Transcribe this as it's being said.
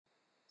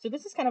So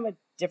this is kind of a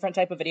different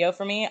type of video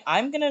for me.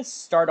 I'm going to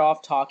start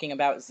off talking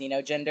about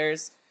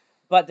xenogenders,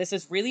 but this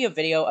is really a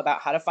video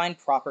about how to find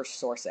proper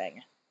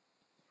sourcing.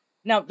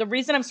 Now, the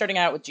reason I'm starting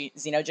out with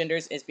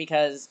xenogenders is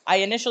because I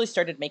initially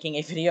started making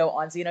a video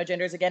on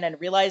xenogenders again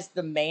and realized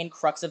the main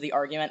crux of the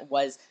argument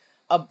was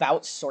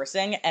about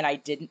sourcing, and I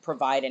didn't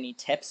provide any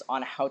tips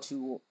on how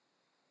to,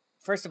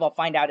 first of all,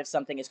 find out if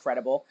something is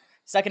credible.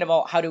 Second of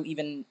all, how to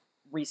even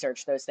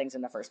research those things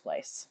in the first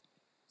place.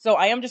 So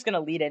I am just going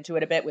to lead into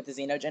it a bit with the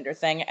xenogender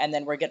thing, and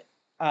then we're going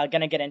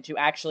to get into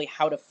actually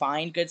how to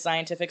find good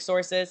scientific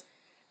sources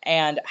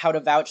and how to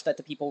vouch that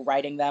the people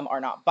writing them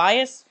are not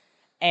biased,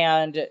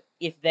 and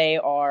if they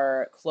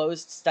are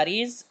closed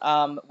studies,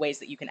 ways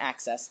that you can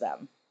access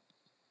them.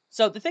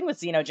 So the thing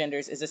with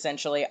xenogenders is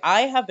essentially,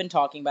 I have been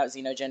talking about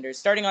xenogenders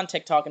starting on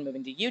TikTok and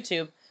moving to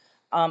YouTube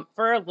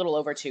for a little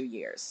over 2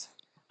 years.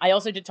 I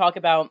also did talk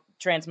about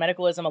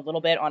transmedicalism a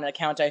little bit on an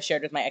account I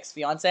shared with my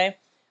ex-fiance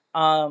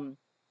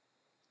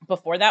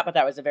before that, but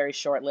that was a very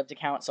short-lived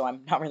account, so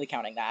I'm not really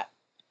counting that.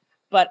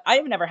 But I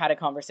have never had a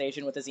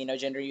conversation with a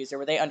xenogender user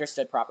where they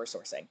understood proper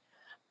sourcing.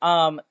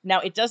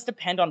 Now, it does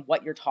depend on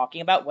what you're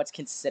talking about, what's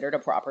considered a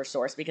proper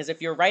source, because if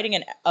you're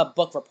writing a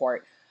book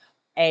report,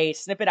 a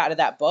snippet out of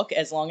that book,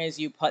 as long as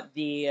you put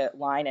the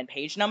line and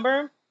page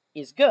number,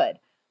 is good.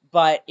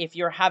 But if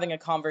you're having a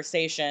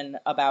conversation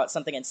about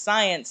something in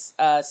science,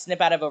 a snip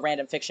out of a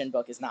random fiction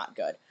book is not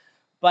good.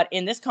 But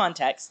in this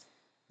context,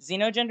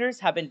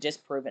 xenogenders have been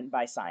disproven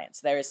by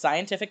science. There is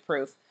scientific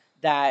proof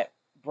that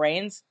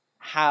brains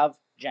have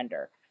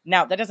gender.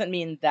 Now, that doesn't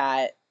mean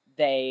that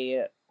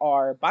they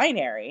are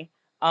binary.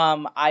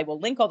 I will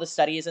link all the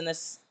studies in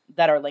this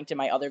that are linked in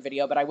my other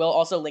video, but I will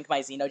also link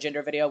my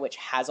xenogender video, which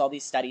has all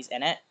these studies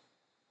in it,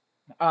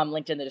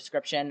 linked in the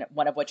description,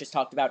 one of which is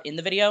talked about in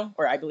the video,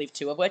 or I believe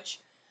 2 of which.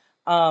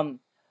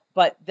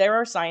 But there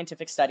are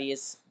scientific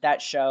studies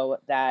that show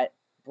that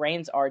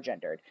brains are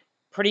gendered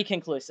pretty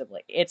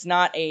conclusively. It's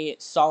not a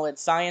solid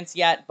science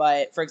yet,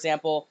 but for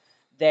example,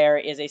 there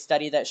is a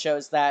study that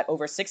shows that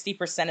over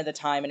 60% of the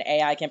time an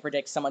AI can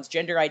predict someone's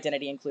gender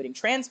identity, including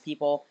trans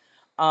people,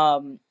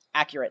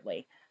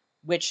 accurately,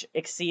 which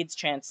exceeds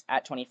chance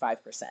at 25%.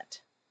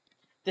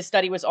 This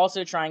study was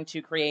also trying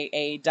to create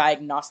a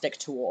diagnostic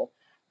tool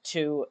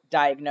to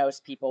diagnose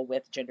people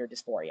with gender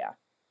dysphoria.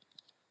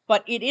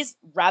 But it is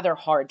rather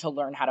hard to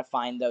learn how to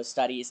find those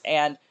studies,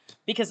 and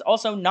because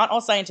also not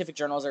all scientific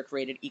journals are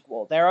created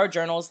equal. There are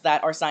journals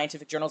that are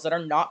scientific journals that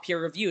are not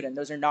peer-reviewed, and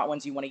those are not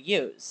ones you want to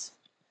use.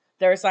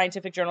 There are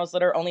scientific journals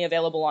that are only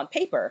available on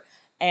paper,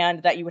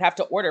 and that you would have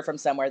to order from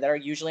somewhere that are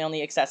usually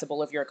only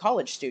accessible if you're a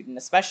college student,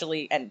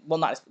 especially, and well,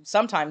 not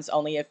sometimes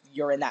only if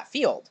you're in that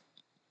field.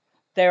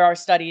 There are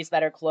studies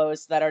that are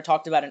closed that are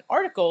talked about in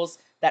articles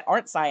that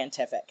aren't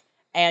scientific,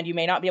 and you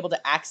may not be able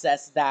to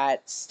access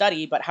that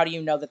study, but how do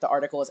you know that the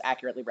article is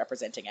accurately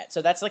representing it?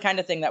 So that's the kind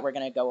of thing that we're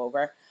going to go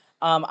over.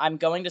 I'm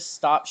going to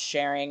stop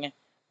sharing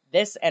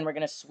this, and we're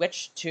going to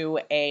switch to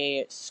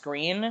a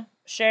screen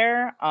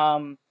share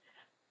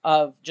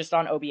of just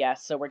on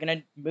OBS. So we're going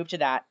to move to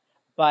that.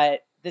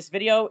 But this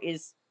video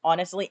is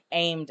honestly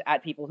aimed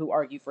at people who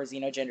argue for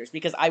xenogenders,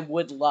 because I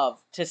would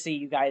love to see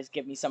you guys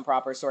give me some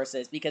proper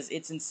sources, because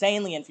it's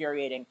insanely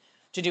infuriating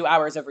to do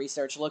hours of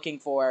research looking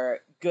for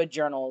good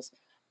journals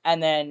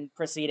and then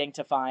proceeding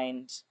to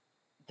find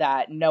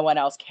that no one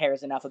else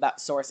cares enough about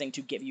sourcing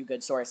to give you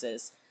good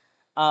sources.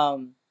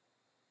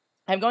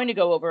 I'm going to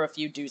go over a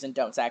few do's and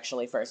don'ts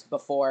actually first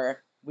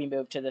before we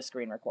move to the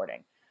screen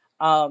recording.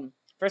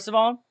 First of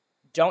all,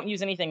 don't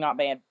use anything not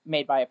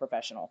made by a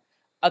professional.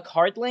 A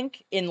card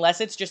link,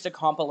 unless it's just a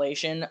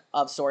compilation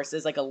of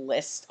sources, like a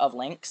list of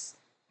links,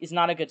 is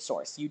not a good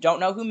source. You don't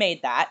know who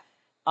made that.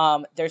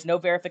 There's no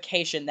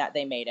verification that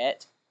they made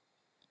it.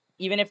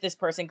 Even if this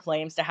person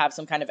claims to have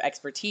some kind of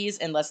expertise,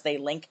 unless they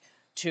link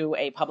to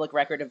a public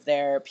record of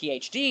their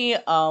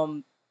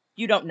PhD,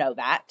 you don't know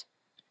that.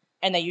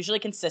 And they usually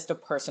consist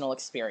of personal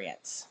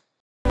experience.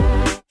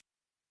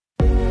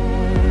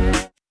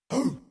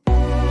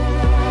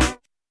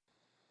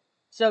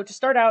 So to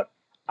start out,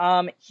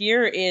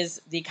 here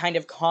is the kind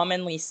of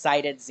commonly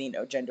cited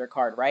xenogender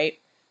card, right?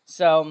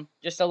 So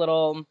just a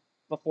little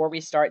before we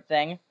start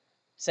thing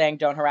saying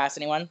don't harass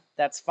anyone.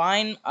 That's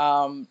fine.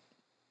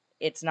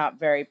 It's not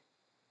very,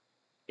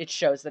 it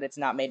shows that it's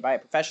not made by a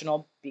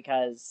professional,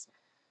 because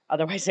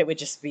otherwise it would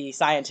just be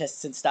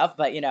scientists and stuff,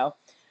 but you know.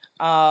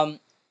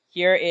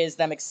 Here is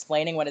them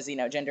explaining what a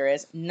xenogender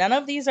is. None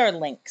of these are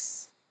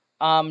links.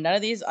 None of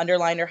these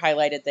underlined or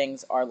highlighted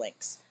things are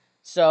links.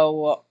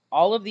 So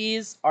all of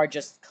these are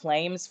just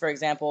claims. For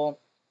example,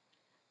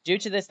 due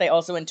to this, they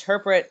also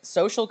interpret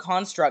social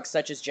constructs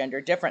such as gender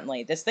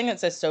differently. This thing that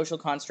says social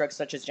constructs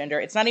such as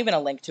gender, it's not even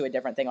a link to a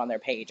different thing on their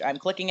page. I'm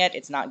clicking it,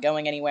 it's not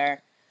going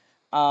anywhere.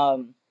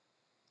 So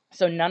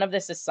none of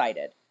this is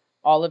cited.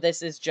 All of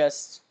this is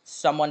just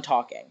someone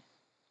talking.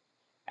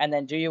 And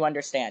then, do you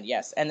understand?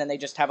 Yes. And then they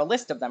just have a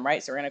list of them,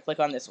 right? So we're going to click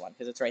on this one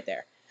because it's right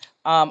there.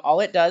 All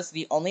it does,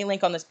 the only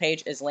link on this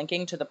page is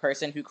linking to the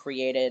person who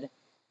created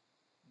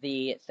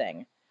the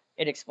thing.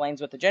 It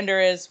explains what the gender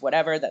is,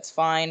 whatever, that's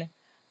fine.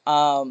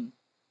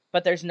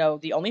 but there's no,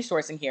 the only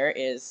sourcing here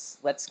is,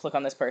 let's click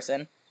on this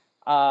person,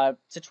 to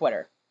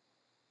Twitter.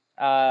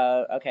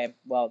 Okay,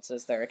 well, it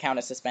says their account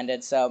is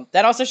suspended, so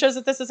that also shows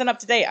that this isn't up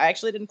to date. I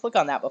actually didn't click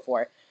on that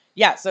before.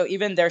 Yeah, so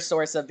even their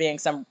source of being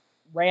some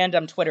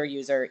random Twitter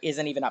user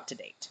isn't even up to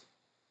date.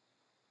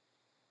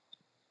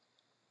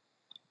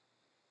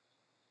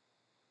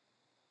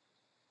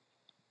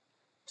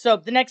 So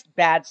the next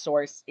bad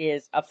source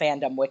is a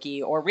fandom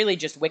wiki, or really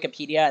just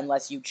Wikipedia,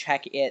 unless you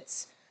check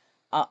its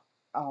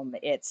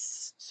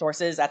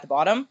sources at the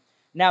bottom.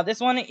 Now, this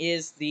one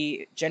is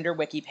the gender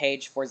wiki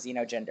page for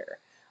Xenogender.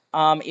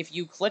 If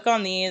you click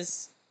on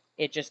these,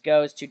 it just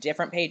goes to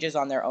different pages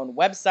on their own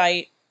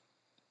website.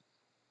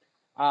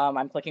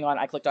 I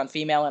clicked on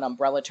female and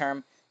umbrella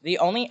term. The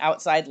only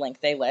outside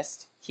link they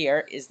list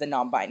here is the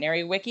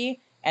non-binary wiki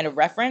and a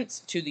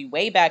reference to the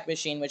Wayback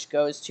Machine, which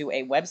goes to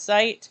a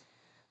website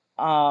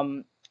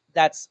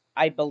that's,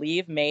 I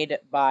believe, made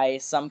by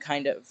some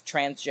kind of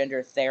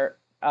transgender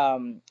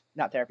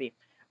not therapy,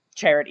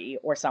 charity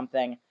or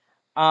something.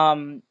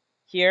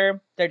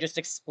 Here, they're just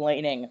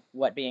explaining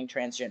what being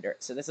transgender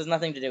is. So this has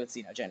nothing to do with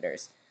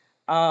xenogenders.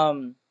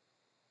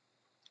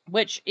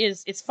 Which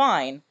is, it's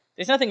fine.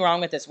 There's nothing wrong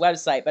with this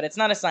website, but it's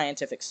not a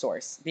scientific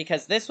source,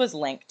 because this was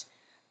linked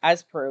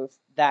as proof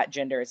that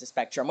gender is a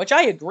spectrum, which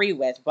I agree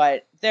with,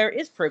 but there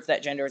is proof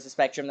that gender is a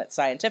spectrum that's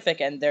scientific,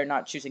 and they're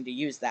not choosing to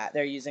use that.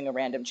 They're using a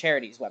random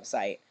charity's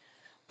website,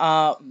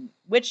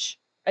 which,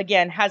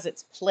 again, has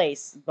its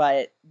place,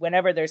 but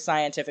whenever there's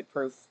scientific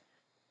proof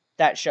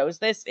that shows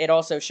this, it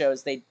also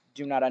shows they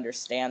do not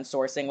understand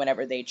sourcing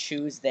whenever they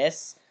choose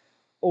this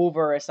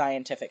over a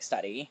scientific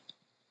study.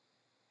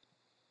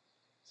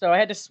 So I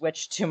had to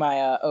switch to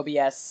my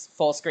OBS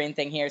full screen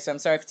thing here, so I'm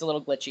sorry if it's a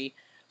little glitchy.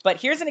 But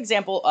here's an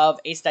example of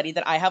a study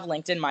that I have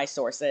linked in my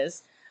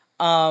sources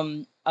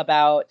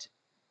about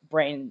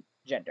brain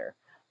gender.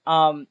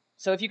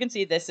 So if you can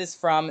see, this is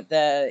from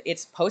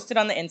it's posted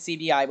on the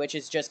NCBI, which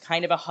is just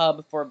kind of a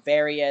hub for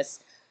various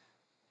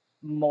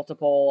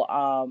multiple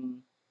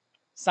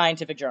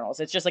scientific journals.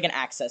 It's just like an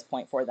access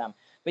point for them.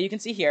 But you can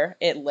see here,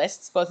 it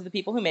lists both of the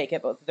people who make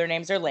it. Both of their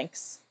names are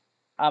links.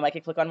 I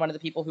could click on one of the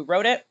people who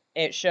wrote it.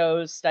 It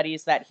shows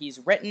studies that he's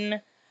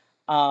written,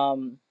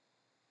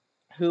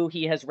 who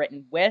he has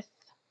written with.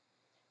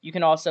 You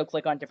can also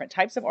click on different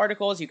types of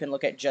articles. You can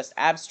look at just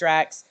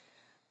abstracts,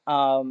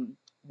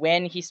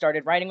 when he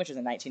started writing, which was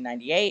in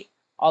 1998,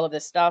 all of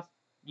this stuff.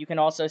 You can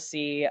also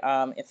see,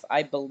 also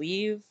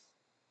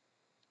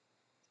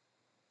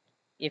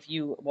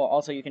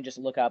you can just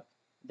look up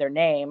their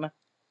name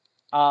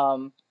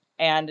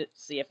and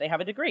see if they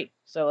have a degree.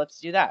 So let's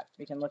do that.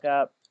 We can look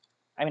up,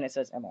 it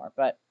says MR,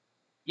 but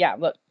yeah,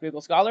 look,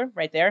 Google Scholar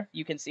right there.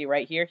 You can see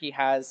right here,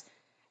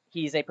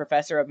 he's a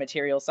professor of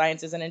material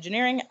sciences and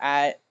engineering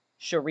at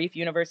Sharif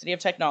University of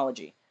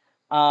Technology.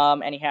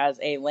 And he has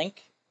a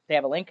link, they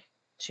have a link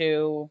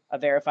to a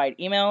verified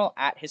email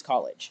at his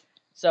college.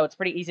 So it's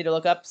pretty easy to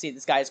look up, see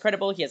this guy is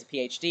credible, he has a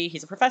PhD,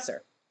 he's a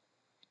professor.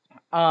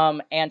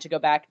 And to go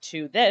back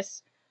to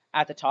this,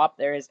 at the top,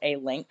 there is a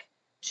link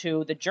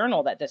to the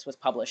journal that this was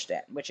published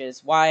in, which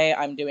is why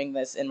I'm doing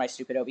this in my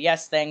stupid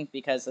OBS thing,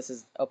 because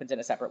this opens in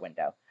a separate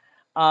window.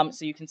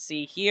 So you can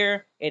see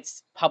here,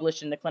 it's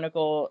published in the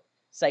Clinical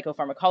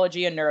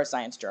Psychopharmacology and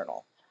Neuroscience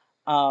Journal.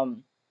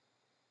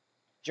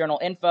 Journal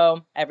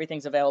info,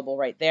 everything's available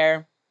right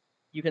there.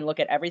 You can look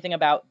at everything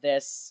about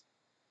this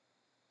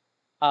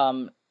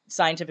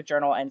scientific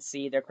journal and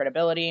see their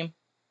credibility,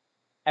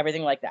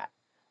 everything like that.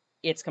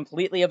 It's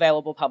completely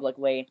available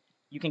publicly.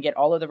 You can get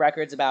all of the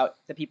records about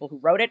the people who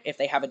wrote it, if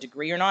they have a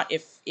degree or not.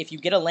 If you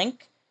get a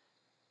link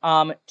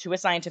to a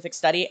scientific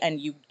study and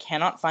you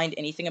cannot find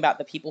anything about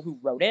the people who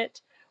wrote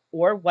it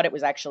or what it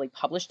was actually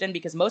published in,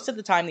 because most of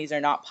the time these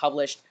are not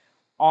published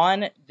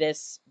on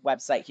this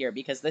website here,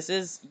 because this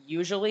is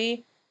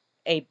usually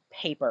a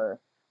paper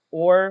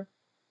or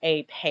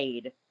a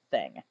paid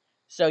thing.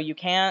 So you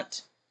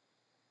can't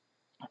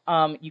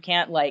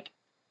like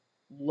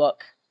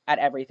look at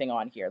everything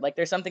on here. Like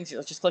there's some things,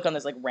 let's just click on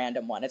this like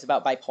random one. It's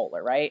about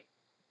bipolar, right?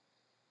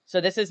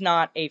 So this is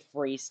not a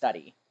free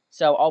study.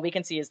 So all we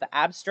can see is the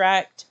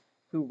abstract,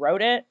 who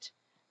wrote it,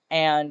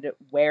 and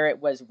where it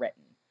was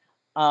written.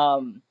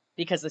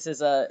 Because this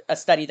is a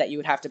study that you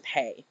would have to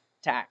pay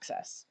to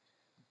access.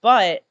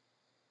 But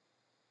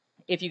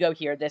if you go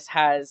here, let's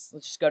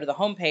just go to the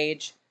home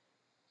page.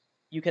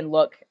 You can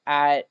look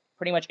at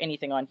pretty much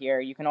anything on here.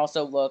 You can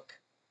also look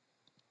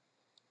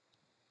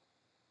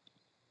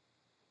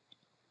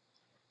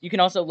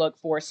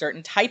for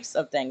certain types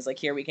of things. Like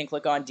here we can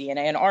click on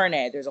DNA and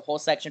RNA. There's a whole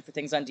section for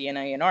things on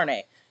DNA and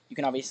RNA. You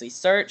can obviously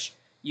search.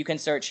 You can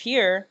search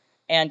here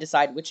and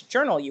decide which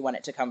journal you want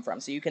it to come from.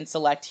 So you can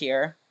select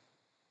here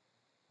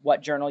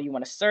what journal you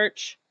want to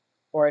search,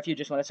 or if you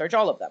just want to search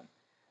all of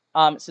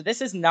them. So this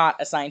is not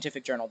a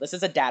scientific journal. This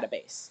is a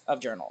database of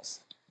journals.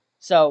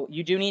 So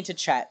you do need to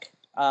check,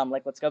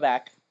 let's go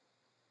back.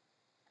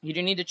 You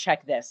do need to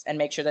check this and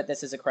make sure that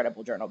this is a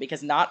credible journal,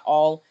 because not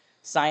all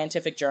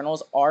scientific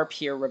journals are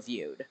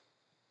peer-reviewed.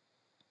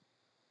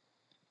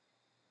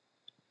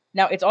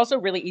 Now, it's also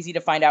really easy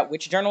to find out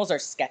which journals are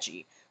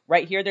sketchy.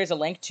 Right here, there's a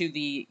link to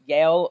the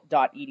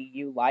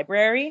yale.edu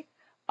library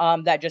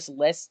that just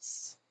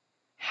lists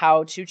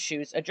how to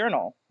choose a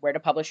journal, where to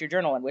publish your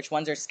journal, and which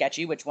ones are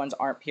sketchy, which ones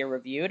aren't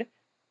peer-reviewed.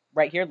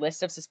 Right here,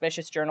 list of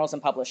suspicious journals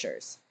and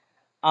publishers.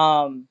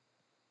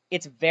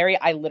 It's very,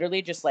 I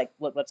literally just like,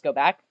 let's go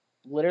back.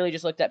 Literally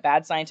just looked at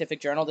Bad Scientific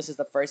Journal. This is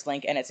the first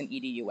link, and it's an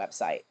EDU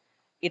website.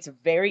 It's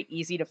very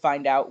easy to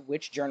find out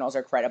which journals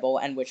are credible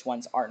and which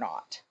ones are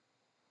not.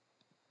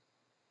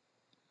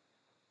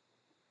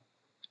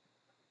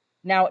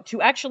 Now,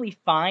 to actually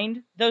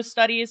find those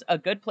studies, a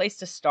good place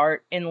to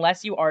start,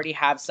 unless you already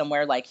have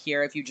somewhere like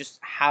here, if you just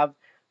have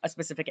a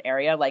specific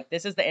area, like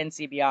this is the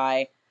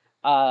NCBI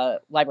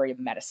Library of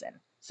Medicine.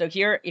 So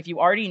here, if you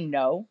already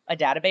know a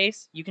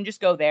database, you can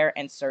just go there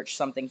and search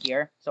something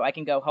here. So I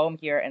can go home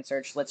here and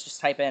search, let's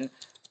just type in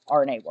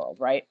RNA World,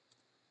 right?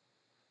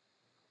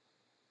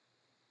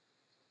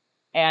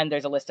 And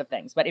there's a list of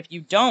things. But if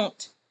you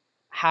don't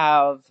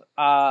have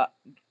a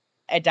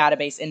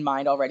database in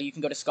mind already, you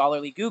can go to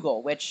Scholarly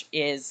Google, which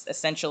is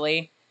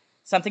essentially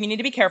something you need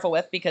to be careful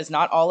with because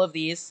not all of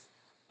these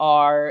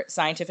are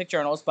scientific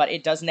journals, but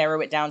it does narrow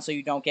it down so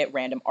you don't get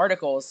random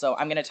articles. So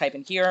I'm going to type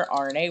in here,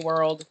 RNA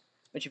World,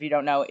 which if you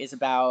don't know is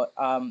about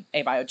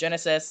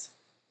abiogenesis.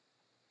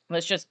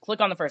 Let's just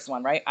click on the first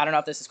one, right? I don't know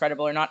if this is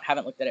credible or not.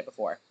 Haven't looked at it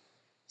before.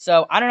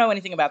 So I don't know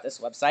anything about this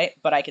website,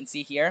 but I can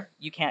see here,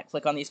 you can't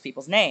click on these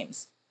people's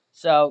names.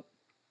 So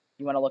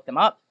you want to look them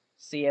up,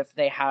 see if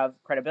they have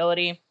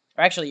credibility.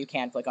 Or actually, you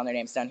can click on their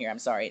names down here. I'm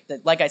sorry.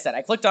 Like I said,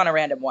 I clicked on a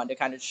random one to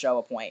kind of show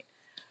a point.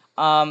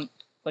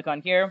 Click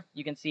on here.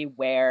 You can see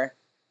where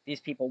these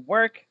people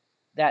work,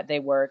 that they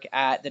work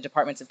at the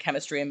departments of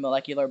chemistry and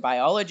molecular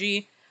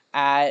biology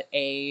at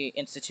a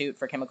institute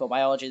for chemical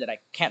biology that I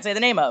can't say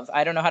the name of.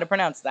 I don't know how to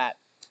pronounce that.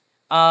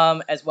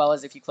 As well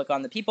as if you click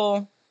on the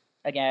people,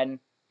 again,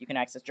 you can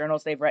access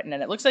journals they've written.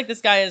 And it looks like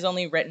this guy has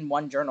only written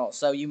one journal.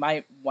 So you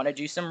might want to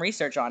do some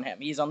research on him.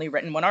 He's only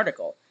written one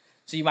article.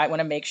 So you might want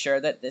to make sure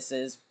that this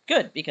is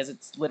good because it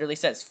literally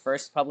says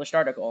first published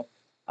article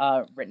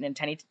written in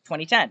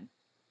 2010.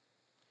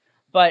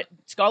 But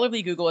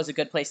Scholarly Google is a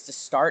good place to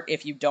start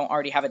if you don't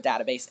already have a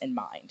database in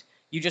mind.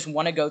 You just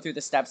want to go through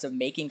the steps of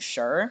making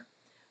sure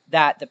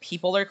that the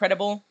people are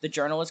credible, the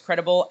journal is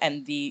credible,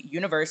 and the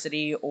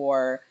university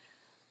or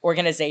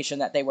organization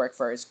that they work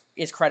for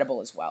is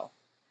credible as well.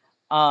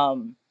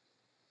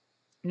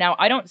 Now,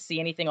 I don't see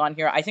anything on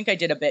here. I think I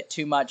did a bit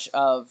too much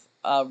of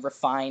a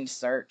refined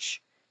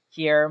search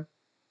here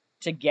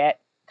to get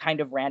kind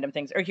of random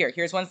things. Or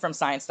here's one from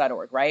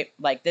science.org, right?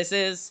 Like this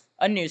is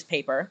a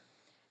newspaper.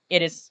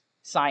 It is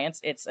science.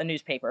 It's a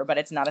newspaper, but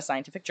it's not a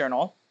scientific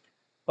journal.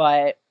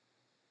 But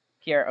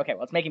here, okay,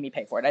 well, it's making me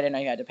pay for it. I didn't know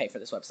you had to pay for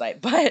this website.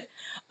 But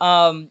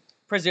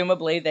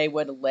presumably they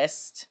would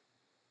list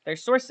their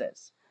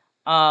sources.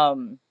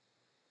 And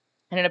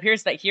it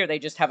appears that here they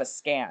just have a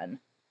scan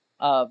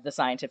of the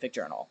scientific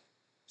journal.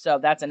 So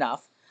that's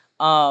enough.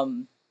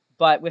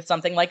 But with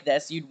something like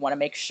this, you'd want to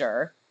make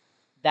sure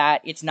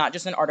that it's not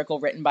just an article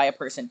written by a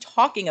person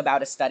talking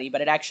about a study, but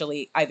it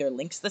actually either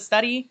links the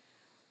study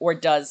or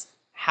does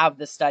have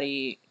the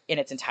study in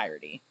its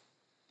entirety.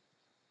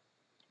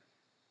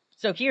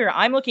 So here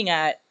I'm looking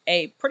at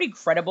a pretty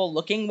credible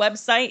looking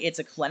website. It's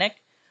a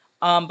clinic,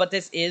 but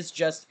this is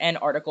just an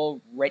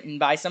article written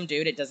by some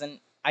dude.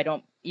 I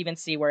don't even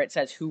see where it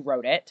says who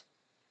wrote it.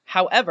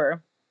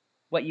 However,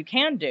 what you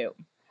can do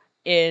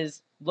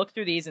is look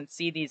through these and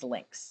see these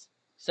links.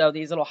 So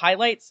these little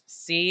highlights,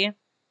 see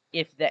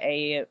if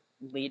they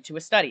lead to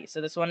a study. So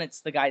this one,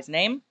 it's the guy's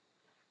name.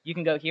 You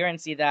can go here and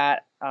see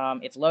that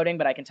it's loading,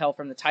 but I can tell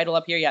from the title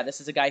up here, yeah,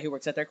 this is a guy who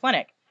works at their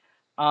clinic.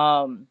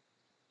 And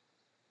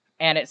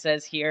it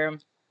says here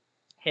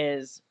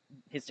his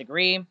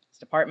degree, his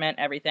department,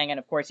 everything. And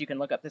of course, you can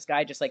look up this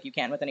guy just like you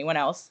can with anyone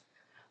else.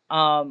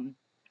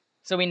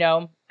 So we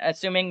know,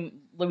 assuming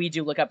we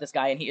do look up this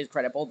guy and he is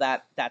credible,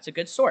 that's a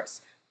good source.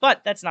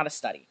 But that's not a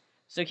study.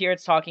 So here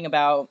it's talking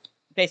about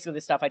basically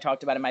the stuff I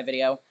talked about in my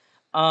video.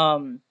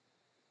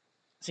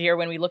 So here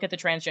when we look at the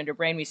transgender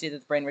brain, we see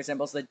that the brain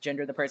resembles the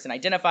gender the person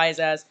identifies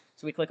as.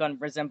 So we click on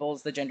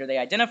resembles the gender they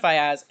identify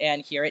as,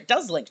 and here it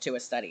does link to a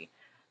study.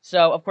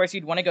 So of course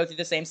you'd want to go through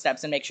the same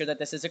steps and make sure that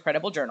this is a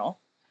credible journal.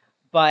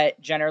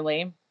 But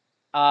generally,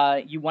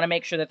 you want to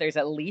make sure that there's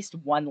at least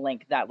one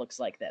link that looks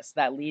like this,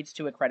 that leads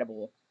to a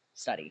credible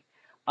study.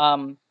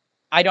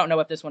 I don't know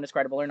if this one is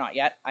credible or not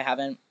yet. I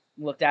haven't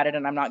looked at it,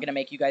 and I'm not going to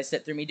make you guys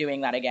sit through me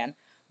doing that again.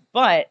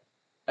 But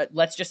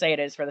let's just say it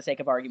is for the sake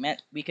of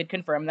argument. We could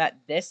confirm that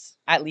this,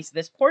 at least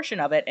this portion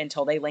of it,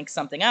 until they link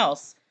something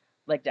else,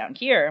 like down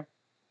here,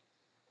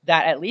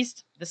 that at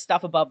least the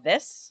stuff above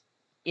this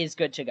is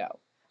good to go.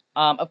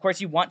 Of course,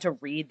 you want to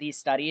read these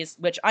studies,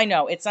 which I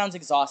know it sounds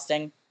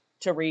exhausting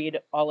to read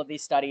all of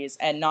these studies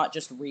and not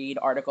just read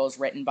articles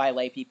written by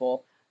lay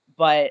people.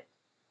 But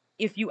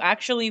if you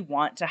actually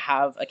want to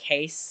have a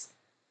case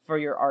for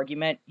your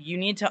argument, you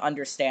need to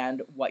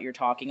understand what you're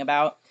talking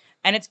about.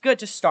 And it's good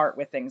to start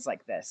with things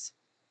like this.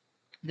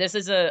 This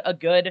is a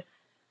good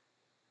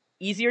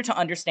easier to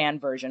understand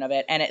version of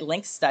it, and it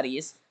links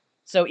studies.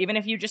 So even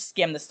if you just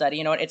skim the study,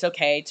 you know what, it's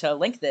okay to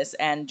link this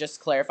and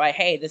just clarify,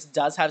 hey, this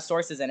does have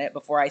sources in it.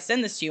 Before I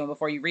send this to you and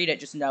before you read it,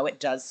 just know it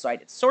does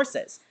cite its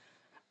sources.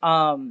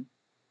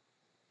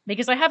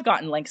 Because I have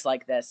gotten links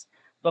like this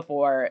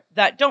before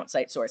that don't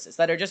cite sources,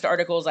 that are just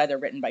articles either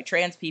written by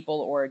trans people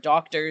or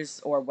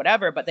doctors or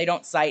whatever, but they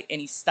don't cite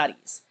any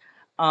studies.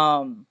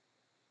 And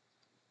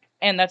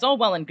that's all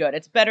well and good.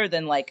 It's better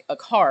than like a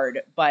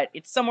card, but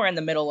it's somewhere in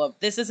the middle of,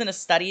 this isn't a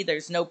study,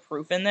 there's no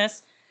proof in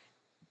this,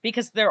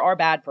 because there are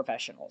bad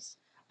professionals.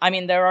 I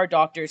mean, there are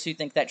doctors who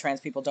think that trans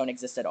people don't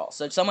exist at all.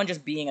 So someone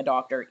just being a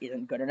doctor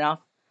isn't good enough.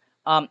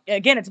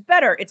 Again, it's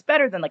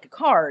better than like a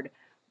card,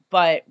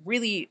 but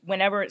really,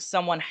 whenever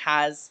someone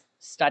has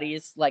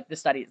studies, like the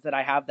studies that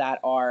I have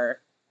that are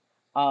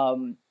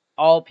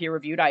all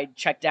peer-reviewed, I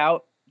checked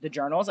out the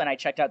journals and I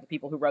checked out the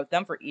people who wrote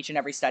them for each and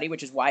every study,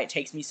 which is why it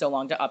takes me so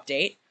long to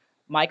update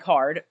my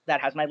card that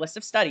has my list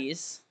of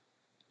studies.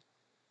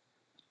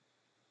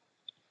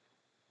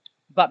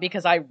 But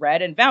because I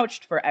read and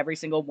vouched for every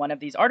single one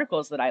of these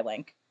articles that I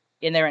link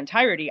in their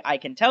entirety, I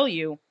can tell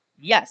you,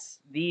 yes,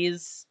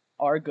 these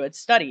are good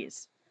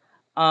studies.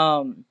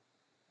 For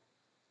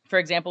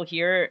example,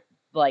 here,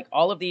 like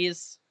all of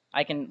these,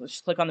 let's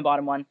just click on the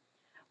bottom one.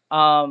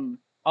 All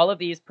of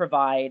these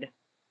provide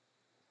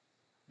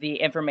the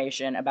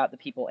information about the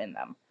people in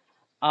them.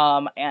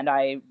 And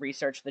I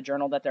researched the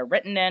journal that they're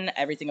written in,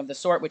 everything of the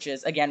sort, which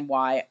is, again,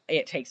 why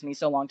it takes me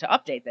so long to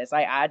update this.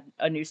 I add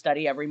a new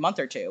study every month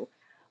or two.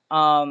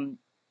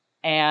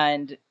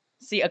 And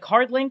see, a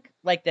card link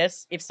like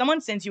this, if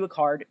someone sends you a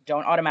card,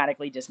 don't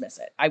automatically dismiss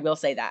it. I will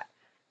say that.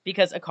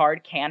 Because a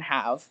card can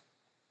have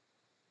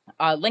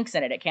links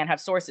in it. It can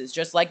have sources.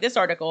 Just like this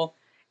article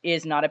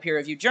is not a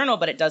peer-reviewed journal,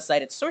 but it does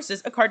cite its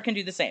sources, a card can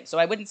do the same. So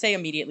I wouldn't say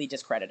immediately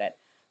discredit it.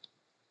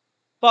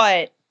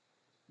 But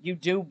you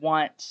do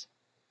want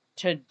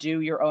to do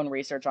your own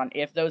research on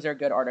if those are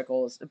good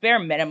articles. Bare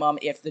minimum,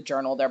 if the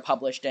journal they're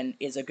published in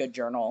is a good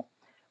journal.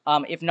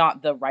 If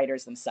not the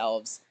writers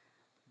themselves,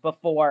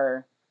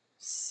 before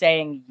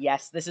saying,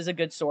 yes, this is a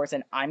good source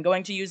and I'm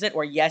going to use it,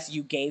 or yes,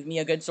 you gave me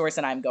a good source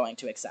and I'm going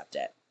to accept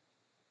it.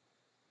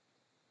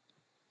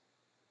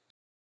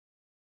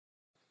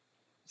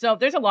 So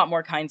there's a lot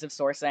more kinds of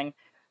sourcing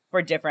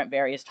for different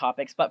various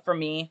topics, but for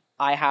me,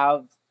 I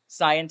have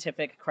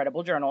scientific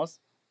credible journals,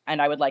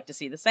 and I would like to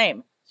see the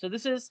same. So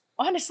this is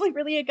honestly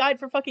really a guide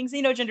for fucking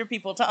xenogender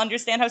people to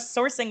understand how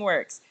sourcing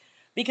works.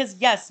 Because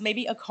yes,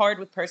 maybe a card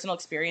with personal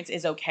experience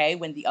is okay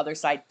when the other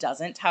side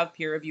doesn't have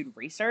peer-reviewed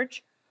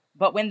research,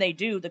 but when they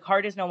do, the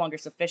card is no longer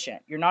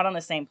sufficient. You're not on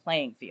the same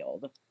playing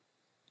field.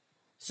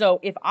 So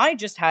if I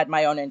just had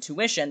my own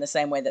intuition the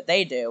same way that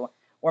they do,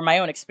 or my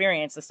own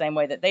experience the same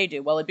way that they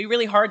do, well, it'd be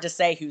really hard to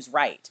say who's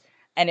right.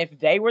 And if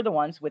they were the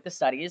ones with the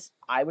studies,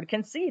 I would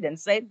concede and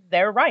say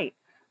they're right.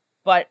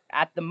 But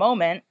at the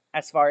moment,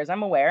 as far as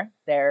I'm aware,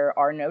 there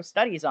are no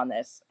studies on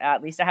this.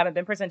 At least I haven't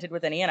been presented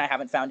with any, and I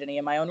haven't found any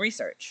in my own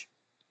research.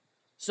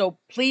 So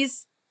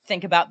please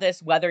think about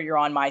this, whether you're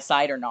on my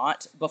side or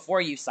not,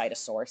 before you cite a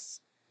source.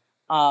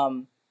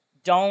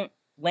 Don't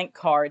link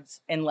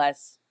cards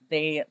unless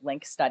they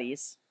link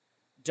studies.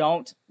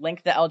 Don't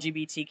link the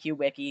LGBTQ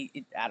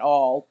wiki at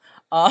all.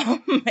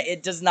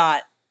 It does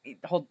not,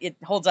 it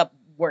holds up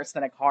worse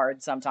than a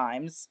card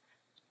sometimes.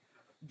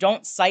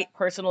 Don't cite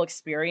personal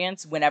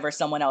experience whenever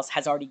someone else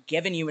has already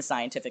given you a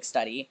scientific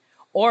study,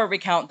 or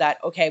recount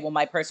that, okay, well,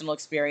 my personal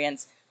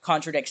experience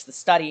contradicts the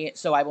study,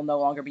 so I will no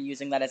longer be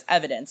using that as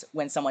evidence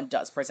when someone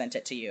does present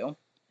it to you.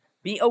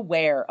 Be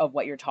aware of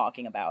what you're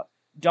talking about.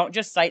 Don't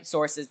just cite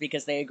sources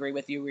because they agree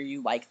with you or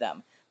you like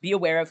them. Be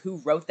aware of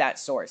who wrote that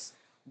source,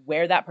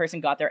 where that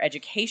person got their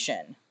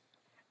education,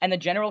 and the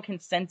general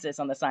consensus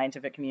on the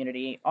scientific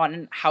community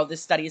on how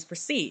this study is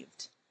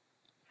perceived.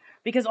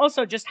 Because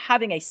also, just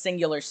having a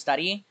singular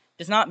study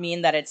does not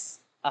mean that it's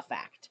a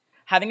fact.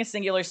 Having a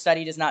singular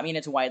study does not mean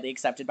it's widely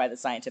accepted by the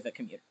scientific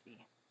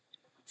community.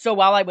 So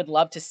while I would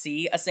love to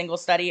see a single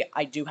study,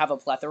 I do have a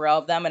plethora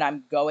of them, and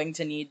I'm going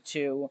to need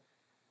to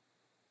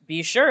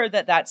be sure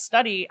that that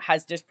study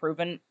has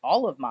disproven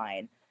all of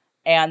mine,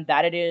 and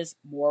that it is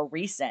more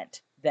recent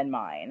than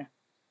mine.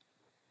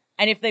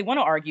 And if they want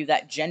to argue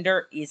that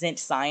gender isn't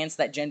science,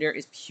 that gender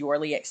is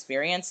purely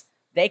experience,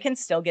 they can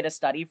still get a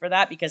study for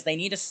that because they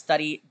need a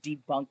study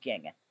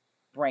debunking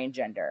brain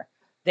gender.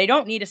 They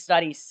don't need a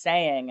study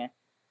saying,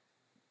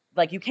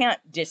 like, you can't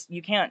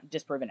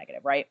disprove a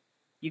negative, right?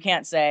 You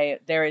can't say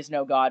there is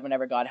no God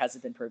whenever God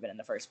hasn't been proven in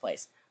the first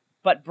place.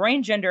 But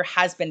brain gender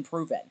has been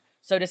proven.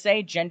 So to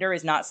say gender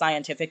is not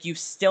scientific, you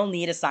still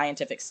need a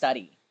scientific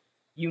study.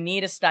 You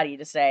need a study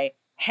to say,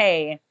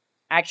 hey,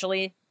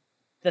 actually,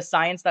 the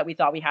science that we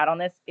thought we had on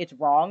this, it's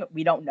wrong.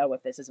 We don't know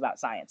if this is about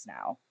science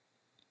now.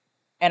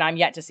 And I'm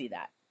yet to see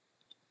that.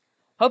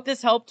 Hope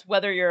this helped,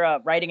 whether you're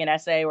writing an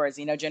essay or a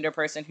xenogender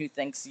person who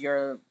thinks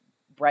you're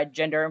bred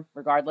gender,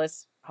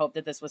 regardless. Hope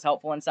that this was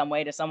helpful in some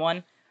way to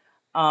someone.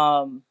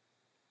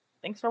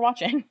 Thanks for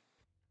watching.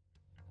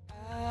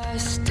 I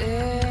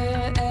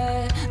stare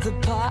at the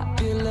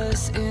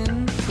populace in